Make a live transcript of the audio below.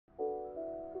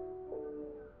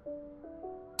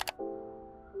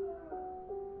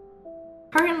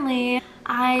Currently,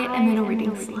 I am in a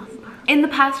reading slump. In the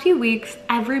past few weeks,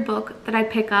 every book that I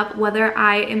pick up, whether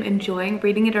I am enjoying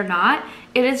reading it or not,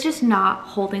 it is just not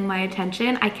holding my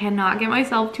attention. I cannot get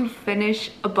myself to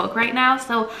finish a book right now,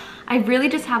 so I really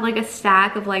just have like a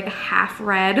stack of like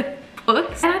half-read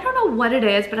books. And I don't know what it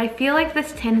is, but I feel like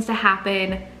this tends to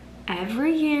happen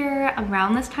every year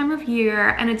around this time of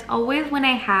year, and it's always when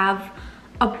I have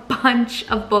a bunch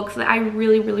of books that I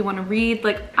really want to read.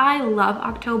 Like, I love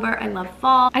October, I love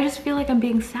fall. I just feel like I'm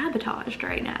being sabotaged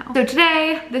right now. So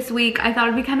today, this week, I thought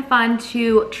it'd be kind of fun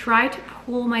to try to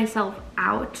pull myself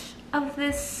out of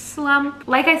this slump.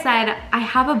 Like I said, I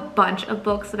have a bunch of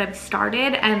books that I've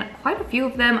started, and quite a few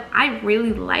of them I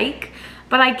really like,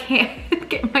 but I can't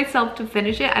get myself to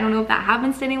finish it. I don't know if that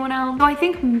happens to anyone else. So I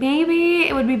think maybe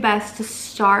it would be best to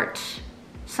start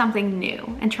something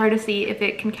new and try to see if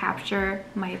it can capture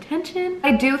my attention.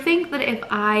 I do think that if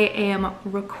I am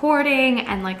recording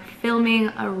and like filming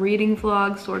a reading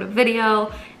vlog sort of video,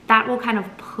 that will kind of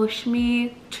push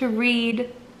me to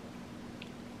read.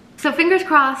 So fingers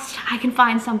crossed I can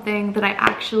find something that I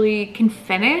actually can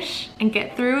finish and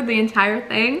get through the entire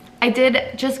thing. I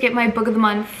did just get my book of the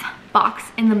month box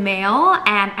in the mail,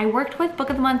 and I worked with book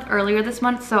of the month earlier this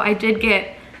month, so I did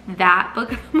get that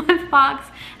book of the month box,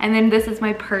 and then this is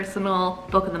my personal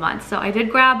book of the month. So I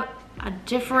did grab a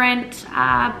different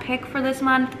pick for this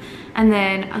month and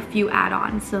then a few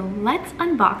add-ons. So let's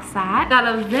unbox that. Got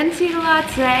a venti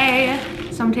latte,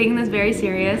 so I'm taking this very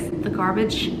serious. The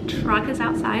garbage truck is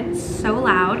outside, it's so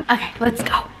loud. Okay, let's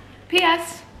go.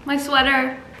 P.S. my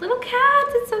sweater, little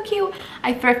cats, it's so cute.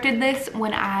 I thrifted this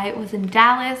when I was in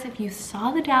Dallas. If you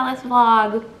saw the Dallas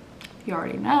vlog, you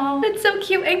already know. It's so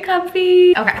cute and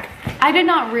comfy. Okay, I did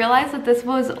not realize that this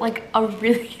was like a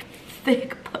really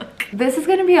thick book. This is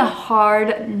gonna be a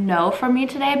hard no from me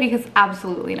today because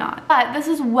absolutely not. But this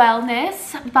is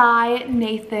Wellness by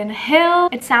Nathan Hill.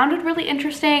 It sounded really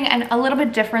interesting and a little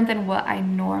bit different than what I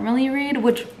normally read,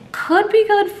 which could be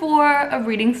good for a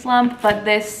reading slump, but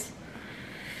this,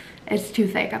 it's too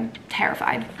thick, I'm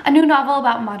terrified. A new novel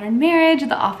about modern marriage,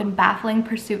 the often baffling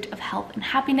pursuit of health and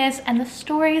happiness, and the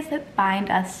stories that bind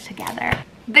us together.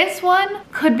 This one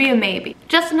could be a maybe.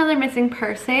 Just Another Missing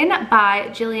Person by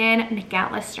Gillian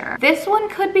McAllister. This one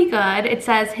could be good. It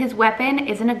says his weapon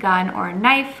isn't a gun or a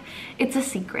knife, it's a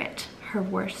secret. Her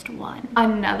worst one.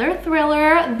 Another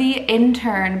thriller, The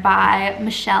Intern by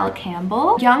Michelle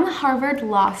Campbell. Young Harvard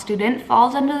law student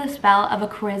falls under the spell of a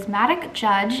charismatic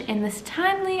judge in this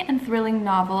timely and thrilling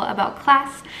novel about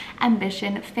class,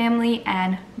 ambition, family,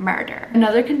 and murder.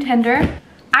 Another contender.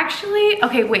 Actually,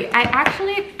 okay, wait,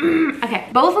 okay,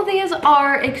 both of these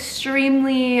are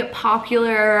extremely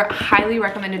popular, highly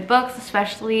recommended books,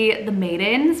 especially The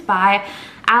Maidens by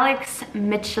Alex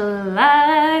Michaelis.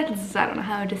 I don't know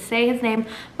how to say his name,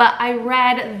 but I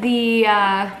read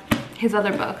his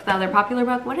other book, the other popular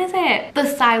book, what is it? The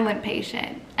Silent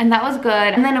Patient, and that was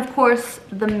good. And then of course,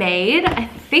 The Maid. I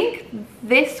think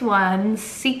this one's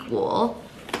sequel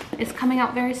is coming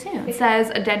out very soon. It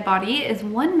says a dead body is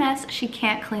one mess she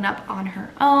can't clean up on her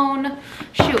own.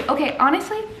 Shoot, okay,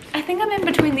 honestly, I think I'm in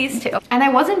between these two. And I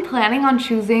wasn't planning on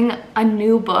choosing a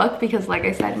new book because like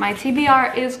I said, my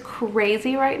TBR is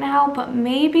crazy right now, but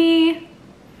maybe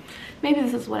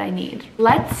this is what I need.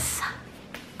 Let's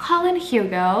call in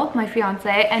Hugo, my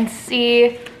fiance, and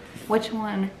see which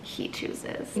one he chooses.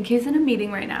 I think he's in a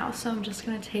meeting right now, so I'm just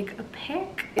gonna take a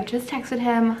pick. I just texted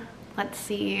him. Let's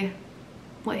see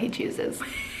what he chooses.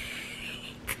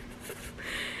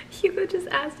 Hugo just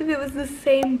asked if it was the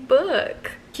same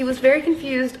book. He was very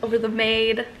confused over The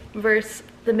Maid versus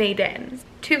The Maidens.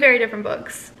 Two very different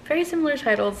books. Very similar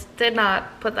titles, did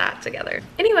not put that together.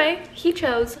 Anyway, he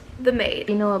chose The Maid.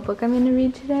 You know what book I'm gonna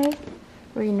read today?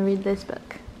 We're gonna read this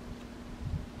book.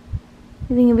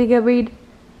 You think it'll be a good read?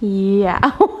 Yeah.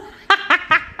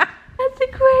 That's a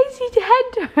crazy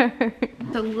tender.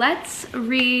 So let's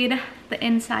read the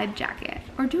inside jacket.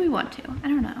 Or do we want to? I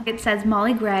don't know. It says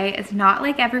Molly Gray is not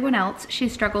like everyone else. She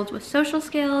struggles with social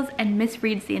skills and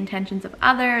misreads the intentions of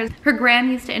others. Her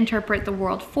gran used to interpret the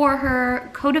world for her,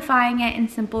 codifying it in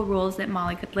simple rules that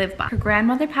Molly could live by. Her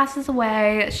grandmother passes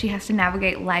away. She has to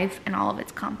navigate life and all of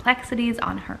its complexities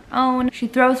on her own. She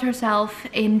throws herself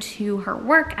into her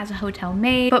work as a hotel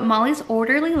maid, but Molly's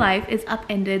orderly life is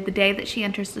upended the day that she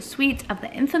enters the suite of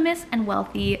the infamous and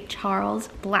wealthy Charles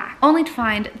Black, only to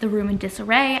find the room in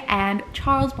disarray and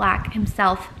Charles Black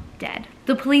himself dead.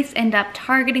 The police end up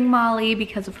targeting Molly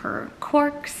because of her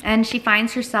quirks, and she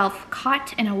finds herself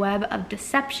caught in a web of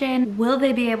deception. Will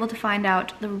they be able to find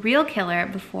out the real killer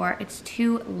before it's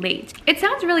too late? It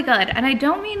sounds really good, and I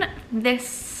don't mean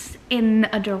this in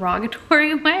a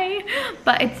derogatory way,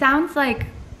 but it sounds like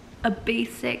a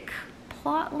basic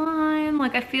plot line.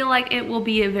 Like, I feel like it will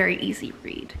be a very easy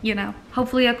read, you know?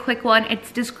 Hopefully a quick one.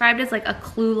 It's described as like a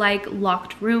Clue-like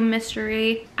locked room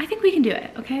mystery. I think we can do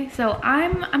it, okay? So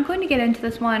I'm going to get into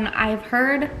this one. I've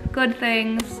heard good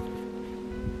things.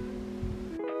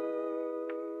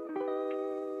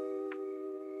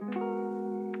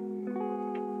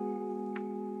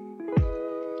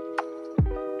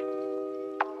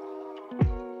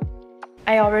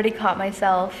 I already caught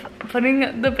myself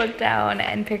putting the book down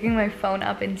and picking my phone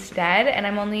up instead, and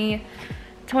I'm only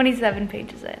 27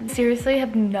 pages in. Seriously, I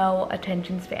have no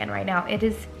attention span right now. It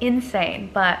is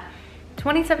insane, but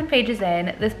 27 pages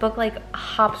in, this book like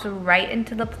hops right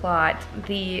into the plot.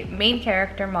 The main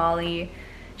character, Molly,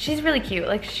 she's really cute.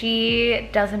 Like, she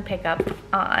doesn't pick up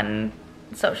on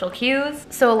social cues.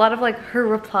 So a lot of like her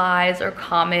replies or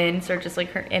comments or just like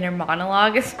her inner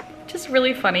monologue is just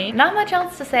really funny. Not much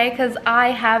else to say because I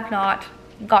have not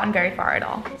gotten very far at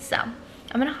all. So I'm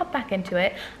gonna hop back into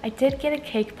it. I did get a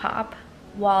cake pop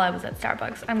while I was at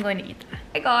Starbucks. I'm going to eat that.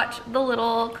 I got the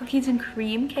little cookies and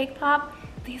cream cake pop.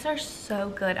 These are so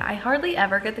good. I hardly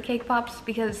ever get the cake pops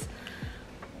because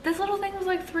this little thing was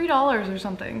like $3 or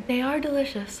something. They are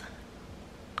delicious.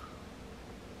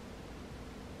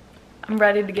 I'm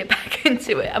ready to get back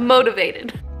into it. I'm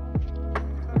motivated.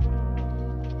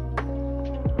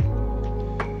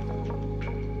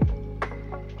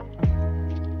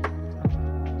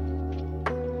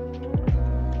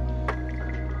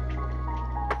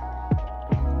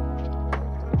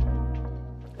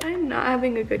 I'm not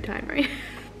having a good time right now.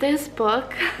 This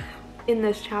book, in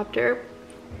this chapter,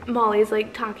 Molly's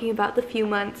like talking about the few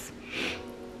months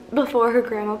before her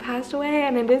grandma passed away,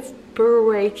 and it is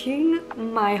breaking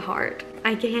my heart.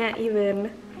 I can't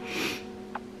even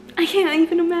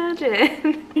imagine.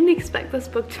 I didn't expect this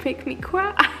book to make me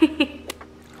cry.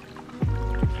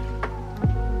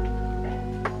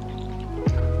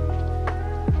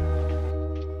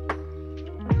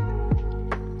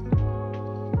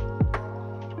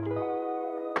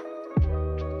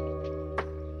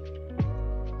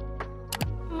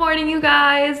 Morning, you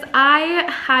guys.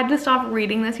 I had to stop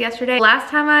reading this yesterday. Last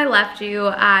time I left you,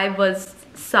 I was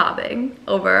sobbing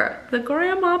over the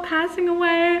grandma passing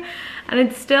away, and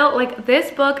it's still like, this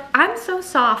book, I'm so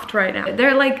soft right now.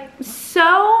 They're like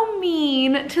so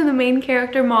mean to the main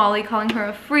character, Molly, calling her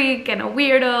a freak and a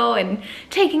weirdo and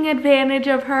taking advantage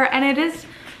of her, and it is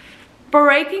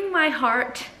breaking my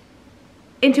heart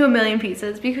into a million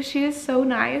pieces because she is so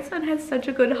nice and has such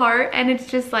a good heart, and it's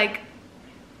just like,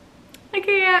 I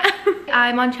can't.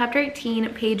 I'm on chapter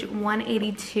 18, page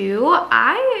 182.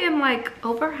 I am like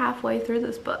over halfway through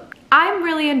this book. I'm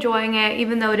really enjoying it,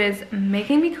 even though it is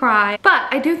making me cry. But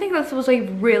I do think this was a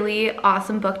really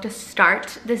awesome book to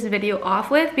start this video off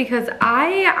with, because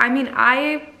I mean,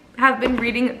 I have been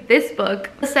reading this book,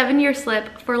 The 7-Year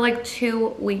Slip, for like 2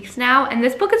 weeks now, and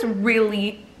this book is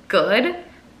really good,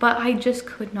 but I just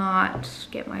could not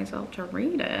get myself to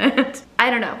read it. I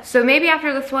don't know. So maybe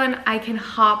after this one, I can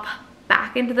hop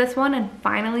back into this one and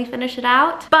finally finish it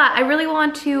out. But I really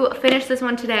want to finish this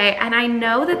one today, and I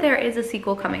know that there is a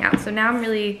sequel coming out, so now I'm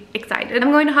really excited.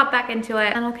 I'm going to hop back into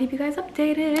it and I'll keep you guys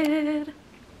updated.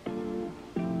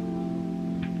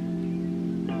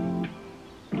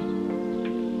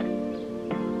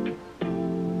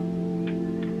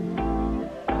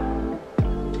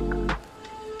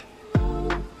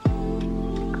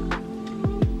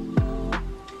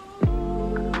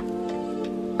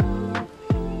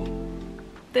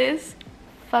 This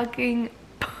fucking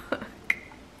book.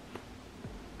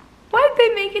 Why'd they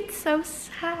make it so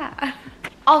sad?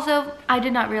 Also, I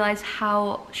did not realize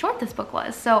how short this book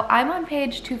was. So I'm on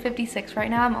page 256 right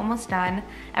now. I'm almost done.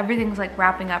 Everything's like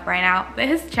wrapping up right now.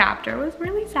 This chapter was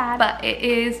really sad, but it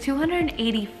is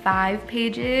 285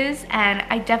 pages, and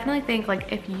I definitely think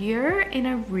like if you're in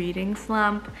a reading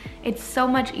slump, it's so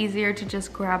much easier to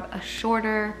just grab a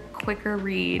shorter, quicker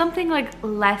read, something like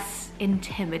less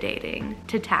intimidating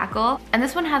to tackle. And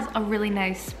this one has a really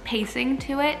nice pacing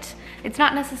to it. It's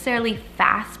not necessarily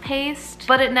fast-paced,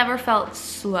 but it never felt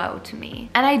slow to me.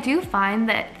 And I do find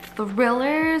that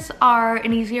thrillers are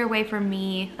an easier way for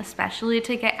me, especially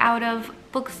to get out of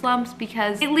book slumps,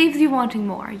 because it leaves you wanting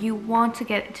more. You want to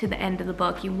get to the end of the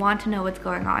book. You want to know what's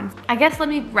going on. I guess let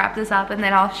me wrap this up and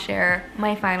then I'll share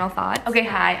my final thoughts. Okay,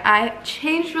 hi. I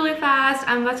changed really fast.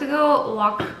 I'm about to go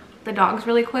walk the dogs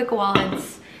really quick while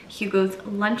it's Hugo's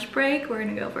lunch break. We're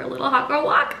gonna go for a little hot girl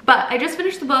walk. But I just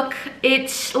finished the book.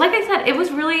 It, like I said, it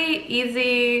was really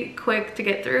easy, quick to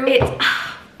get through.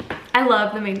 I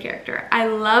love the main character. I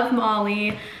love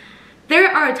Molly. There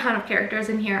are a ton of characters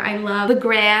in here. I love the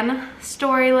Gran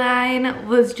storyline,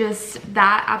 was just,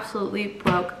 that absolutely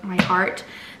broke my heart.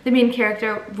 The main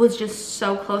character was just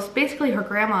so close. Basically, her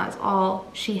grandma is all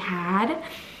she had.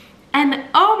 And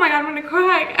oh my God, I'm gonna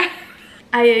cry.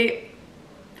 I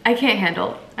can't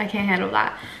handle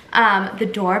that. The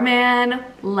doorman,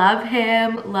 love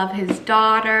him, love his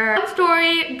daughter. Good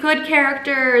story, good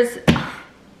characters,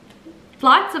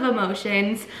 lots of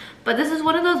emotions. But this is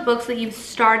one of those books that you've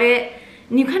started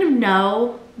and you kind of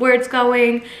know where it's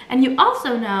going, and you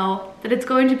also know that it's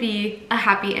going to be a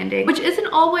happy ending, which isn't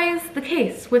always the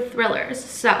case with thrillers.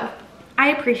 So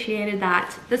I appreciated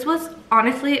that. This was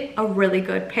honestly a really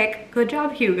good pick. Good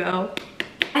job, Hugo.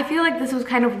 I feel like this was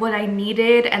kind of what I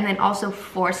needed, and then also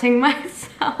forcing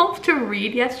myself to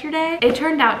read yesterday. It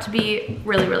turned out to be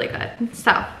really, really good.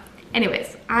 So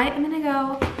anyways, I am gonna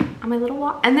go on my little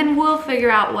walk, and then we'll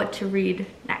figure out what to read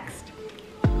next.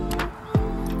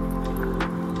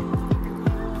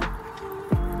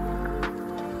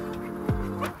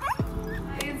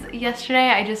 Yesterday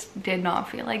I just did not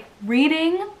feel like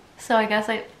reading, so I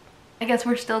guess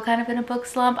we're still kind of in a book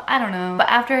slump. I don't know. But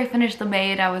after I finished The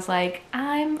Maid, I was like,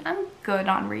 I'm good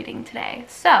on reading today.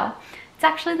 So it's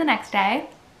actually the next day.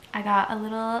 I got a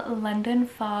little London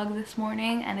fog this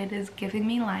morning and it is giving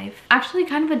me life. Actually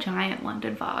kind of a giant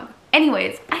London fog.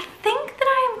 Anyways, I think that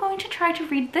I am going to try to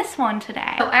read this one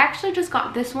today. So I actually just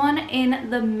got this one in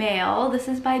the mail. This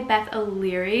is by Beth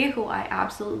O'Leary, who I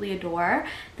absolutely adore.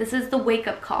 This is The Wake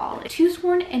Up Call. Two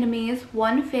sworn enemies,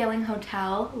 one failing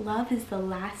hotel. Love is the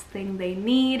last thing they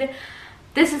need.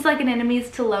 This is like an enemies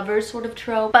to lovers sort of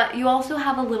trope, but you also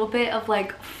have a little bit of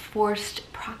like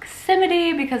forced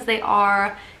proximity because they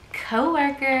are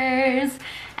co-workers,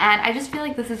 and I just feel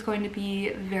like this is going to be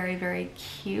very, very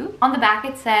cute. On the back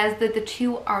it says that the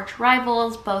two arch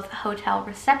rivals, both hotel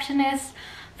receptionists,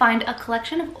 find a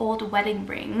collection of old wedding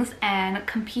rings and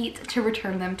compete to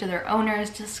return them to their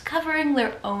owners, discovering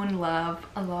their own love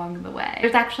along the way.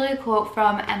 There's actually a quote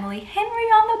from Emily Henry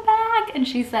on the back, and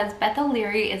she says, Beth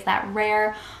O'Leary is that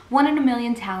rare,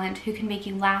 one-in-a-million talent who can make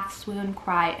you laugh, swoon,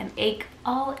 cry, and ache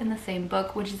all in the same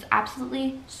book, which is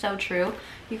absolutely so true.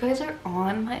 You guys are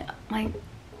on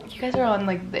you guys are on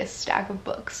like this stack of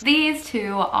books. These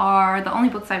two are the only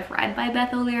books I've read by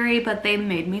Beth O'Leary, but they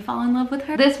made me fall in love with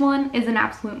her. This one is an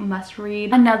absolute must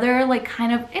read. Another like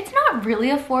kind of, it's not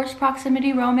really a forced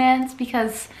proximity romance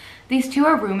because these two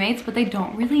are roommates, but they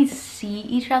don't really see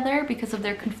each other because of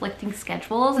their conflicting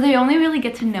schedules. They only really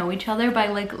get to know each other by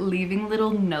like leaving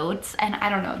little notes, and I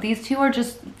don't know, these two are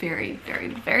just very, very,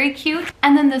 very cute.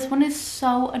 And then this one is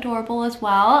so adorable as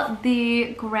well.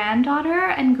 The granddaughter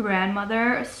and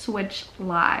grandmother switch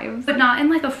lives, but not in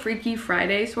like a Freaky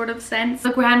Friday sort of sense.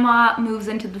 The grandma moves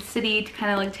into the city to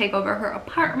kind of like take over her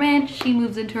apartment. She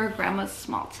moves into her grandma's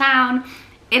small town.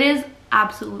 It is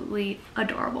absolutely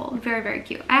adorable. Very, very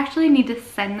cute. I actually need to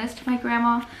send this to my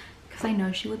grandma because I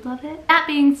know she would love it. That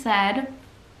being said,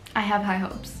 I have high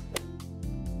hopes.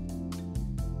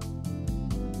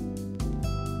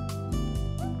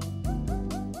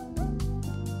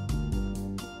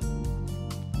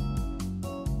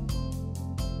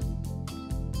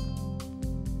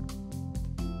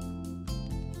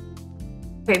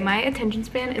 Okay, my attention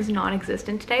span is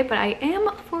non-existent today, but I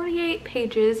am 48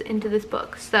 pages into this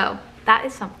book, so that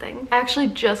is something. I actually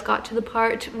just got to the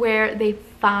part where they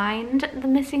find the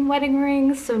missing wedding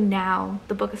rings, so now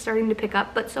the book is starting to pick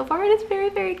up, but so far it is very,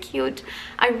 very cute.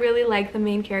 I really like the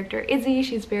main character, Izzy.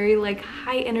 She's very like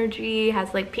high energy,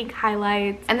 has like pink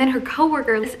highlights, and then her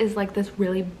co-worker is like this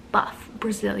really buff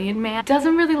Brazilian man.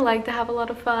 Doesn't really like to have a lot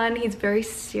of fun. He's very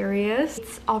serious.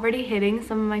 It's already hitting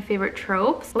some of my favorite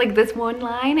tropes. Like this one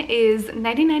line is,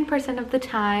 99% of the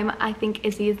time I think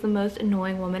Izzy is the most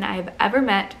annoying woman I have ever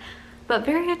met, but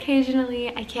very occasionally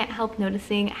I can't help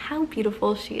noticing how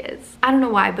beautiful she is. I don't know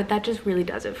why, but that just really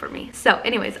does it for me. So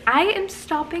anyways, I am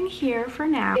stopping here for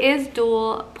now. It is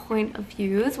dual point of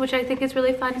views, which I think is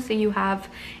really fun. So you have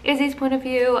Izzy's point of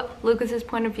view, Lucas's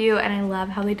point of view, and I love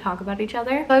how they talk about each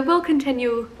other. So I will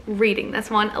continue reading this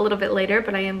one a little bit later,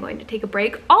 but I am going to take a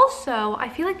break. Also, I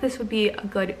feel like this would be a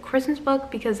good Christmas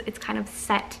book because it's kind of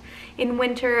set in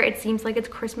winter. It seems like it's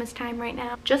Christmas time right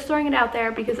now. Just throwing it out there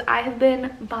because I have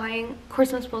been buying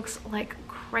Christmas books like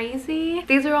crazy.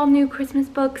 These are all new Christmas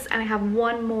books, and I have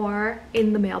one more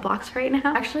in the mailbox right now.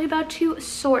 I'm actually about to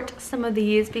sort some of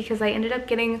these because I ended up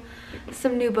getting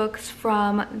some new books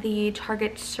from the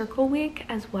Target Circle Week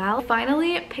as well.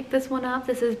 Finally picked this one up.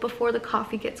 This is Before the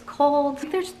Coffee Gets Cold. I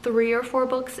think there's 3 or 4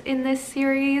 books in this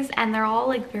series, and they're all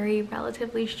like very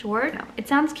relatively short. No, it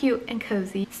sounds cute and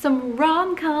cozy. Some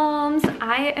rom-coms.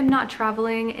 I am not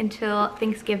traveling until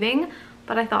Thanksgiving, but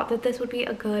but I thought that this would be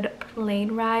a good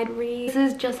plane ride read.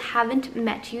 This is Just Haven't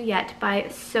Met You Yet by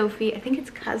Sophie. I think it's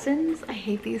Cousins. I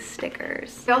hate these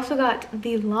stickers. I also got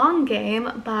The Long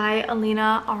Game by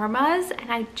Alina Armas,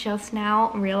 and I just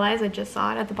now realized, I just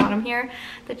saw it at the bottom here,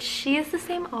 that she is the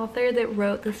same author that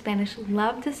wrote The Spanish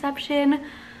Love Deception,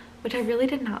 which I really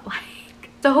did not like.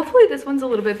 So hopefully this one's a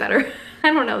little bit better.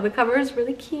 I don't know, the cover is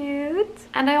really cute.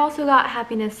 And I also got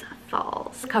Happiness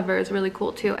Falls. The cover is really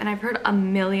cool too, and I've heard a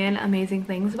million amazing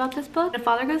things about this book. When a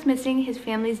father goes missing, his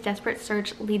family's desperate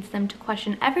search leads them to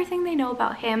question everything they know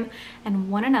about him and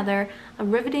one another, a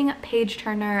riveting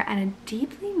page-turner and a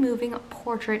deeply moving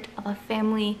portrait of a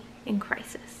family in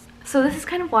crisis. So this is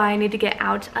kind of why I need to get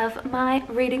out of my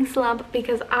reading slump,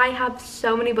 because I have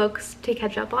so many books to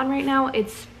catch up on right now.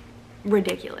 It's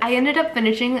ridiculous. I ended up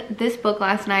finishing this book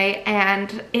last night,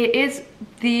 and it is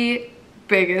the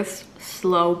biggest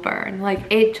slow burn.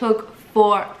 Like, it took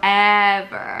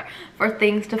forever for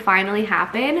things to finally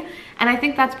happen, and I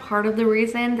think that's part of the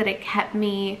reason that it kept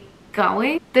me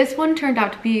going. This one turned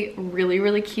out to be really,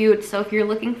 really cute. So if you're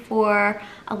looking for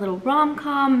a little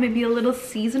rom-com, maybe a little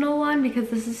seasonal one, because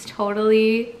this is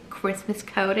totally Christmas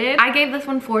coded, I gave this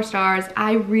one 4 stars.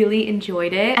 I really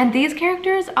enjoyed it, and these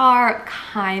characters are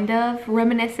kind of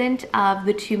reminiscent of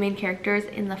the 2 main characters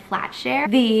in the flat share.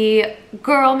 The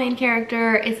girl main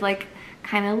character is like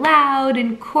kind of loud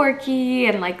and quirky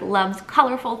and like loves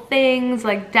colorful things,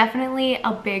 like definitely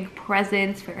a big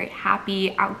presence, very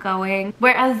happy, outgoing,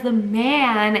 whereas the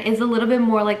man is a little bit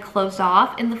more like closed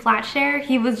off in the flat share.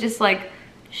 He was just like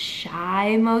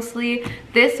shy mostly.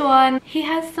 This one, he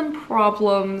has some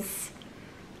problems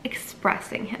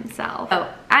expressing himself.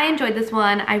 So I enjoyed this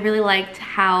one. I really liked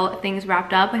how things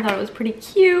wrapped up. I thought it was pretty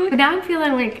cute. But now I'm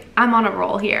feeling like I'm on a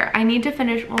roll here. I need to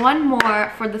finish one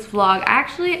more for this vlog.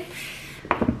 Actually,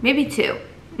 maybe 2.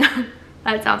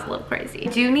 That sounds a little crazy.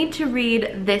 I do need to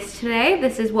read this today.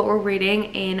 This is what we're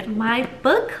reading in my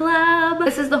book club.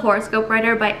 This is The Horoscope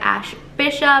Writer by Ash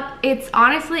Bishop. It's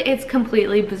honestly, it's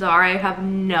completely bizarre. I have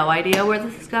no idea where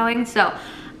this is going. So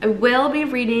I will be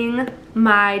reading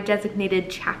my designated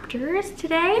chapters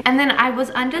today. And then I was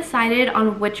undecided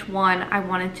on which one I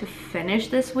wanted to finish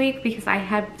this week, because I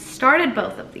had started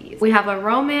both of these. We have a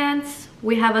romance,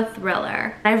 we have a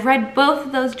thriller. I've read both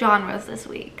of those genres this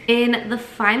week. In The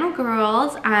Final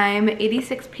Girls, I'm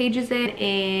 86 pages in.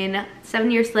 In 7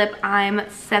 Year Slip, I'm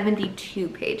 72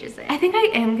 pages in. I think I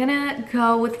am gonna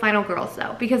go with Final Girls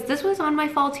though, because this was on my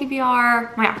fall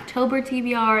TBR, my October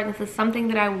TBR. This is something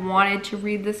that I wanted to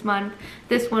read this month.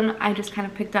 This one I just kind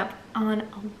of picked up on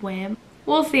a whim.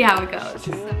 We'll see how it goes.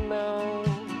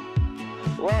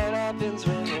 What happens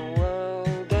when the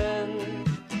world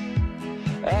ends?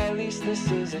 At least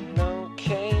this is an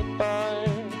okay bar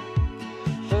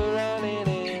for running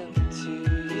into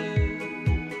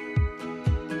you.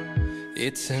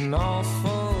 It's an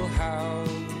awful house.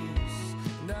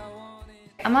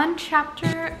 I'm on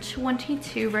chapter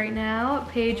 22 right now,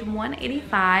 page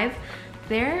 185.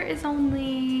 There is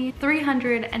only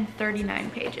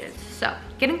 339 pages, so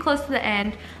getting close to the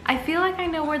end. I feel like I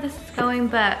know where this is going,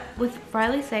 but with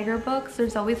Riley Sager books,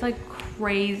 there's always like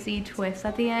crazy twists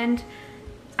at the end,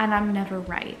 and I'm never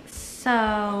right.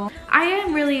 So I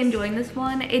am really enjoying this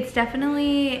one. It's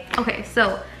definitely, okay,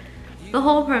 so the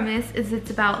whole premise is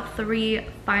it's about 3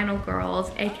 final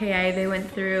girls, aka they went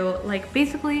through like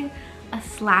basically a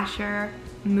slasher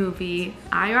movie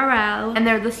IRL, and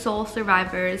they're the sole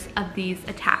survivors of these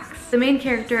attacks. The main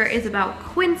character is about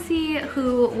Quincy,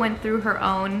 who went through her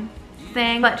own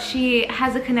thing, but she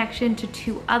has a connection to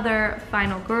 2 other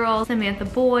final girls, Samantha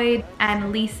Boyd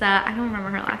and Lisa. I don't remember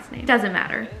her last name. Doesn't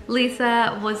matter.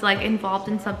 Lisa was like involved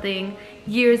in something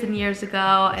years and years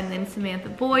ago, and then Samantha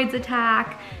Boyd's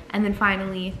attack, and then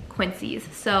finally Quincy's.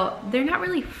 So they're not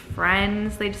really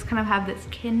friends. They just kind of have this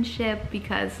kinship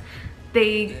because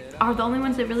they are the only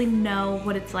ones that really know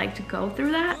what it's like to go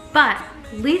through that. But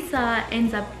Lisa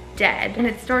ends up dead, and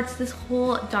it starts this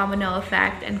whole domino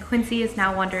effect, and Quincy is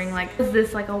now wondering, like, is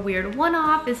this like a weird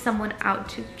one-off? Is someone out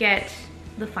to get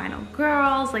the final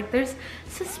girls? Like, there's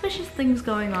suspicious things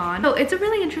going on. So it's a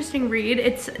really interesting read.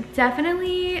 It's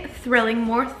definitely thrilling,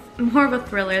 more of a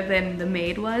thriller than The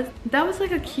Maid was. That was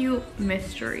like a cute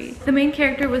mystery. The main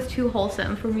character was too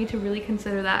wholesome for me to really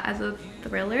consider that as a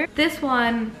thriller. This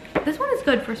one is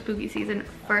good for spooky season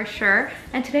for sure.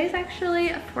 And today's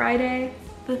actually Friday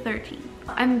the 13th.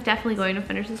 I'm definitely going to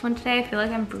finish this one today. I feel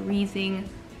like I'm breezing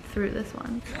through this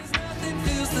one. Nothing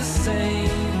feels the same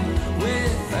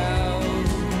without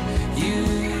you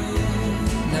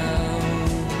now.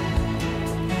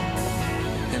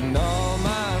 And all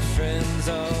my friends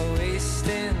are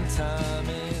wasting time,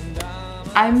 and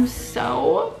I'm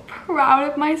so proud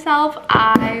of myself.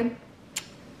 I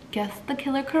guessed the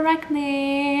killer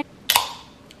correctly.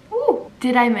 Ooh,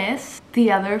 did I miss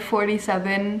the other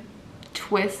 47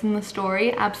 twists in the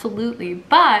story? Absolutely,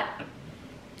 but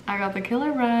I got the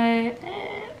killer right.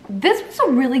 This was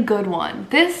a really good one.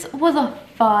 This was a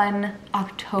fun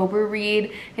October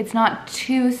read. It's not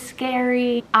too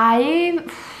scary. I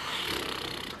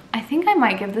think I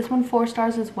might give this one 4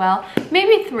 stars as well.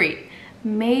 Maybe 3.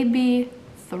 Maybe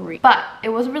 3. But it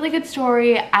was a really good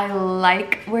story. I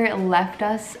like where it left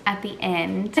us at the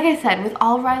end. Like I said, with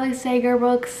all Riley Sager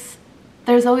books,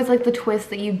 there's always like the twist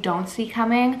that you don't see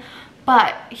coming,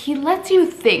 but he lets you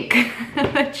think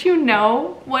that you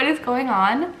know what is going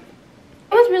on.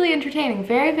 It was really entertaining.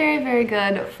 Very, very, very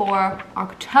good for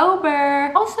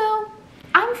October. Also,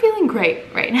 I'm feeling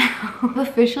great right now. I've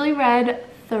officially read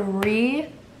 3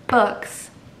 books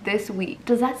this week.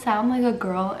 Does that sound like a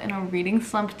girl in a reading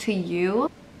slump to you?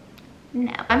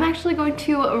 No. I'm actually going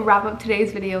to wrap up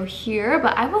today's video here,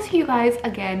 but I will see you guys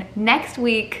again next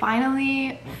week.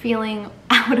 Finally feeling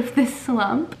out of this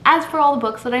slump. As for all the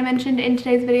books that I mentioned in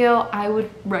today's video, I would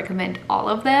recommend all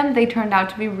of them. They turned out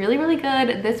to be really, really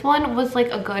good. This one was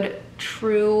like a good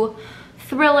true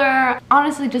thriller.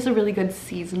 Honestly, just a really good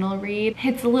seasonal read.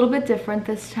 It's a little bit different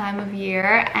this time of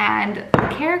year, and the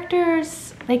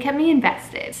characters, they kept me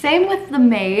invested. Same with The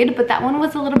Maid, but that one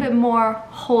was a little bit more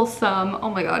wholesome. Oh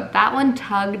my god, that one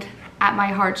tugged at my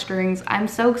heartstrings. I'm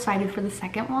so excited for the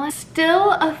second one.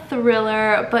 Still a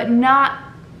thriller, but not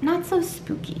so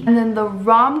spooky. And then the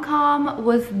rom-com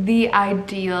was the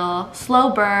ideal.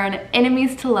 Slow burn,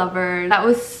 enemies to lovers. That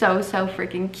was so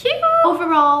freaking cute.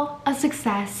 Overall, a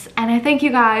success. And I thank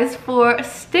you guys for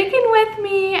sticking with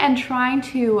me and trying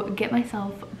to get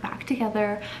myself back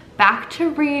together, back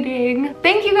to reading.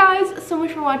 Thank you guys so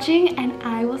much for watching, and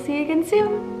I will see you again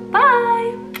soon.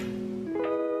 Bye!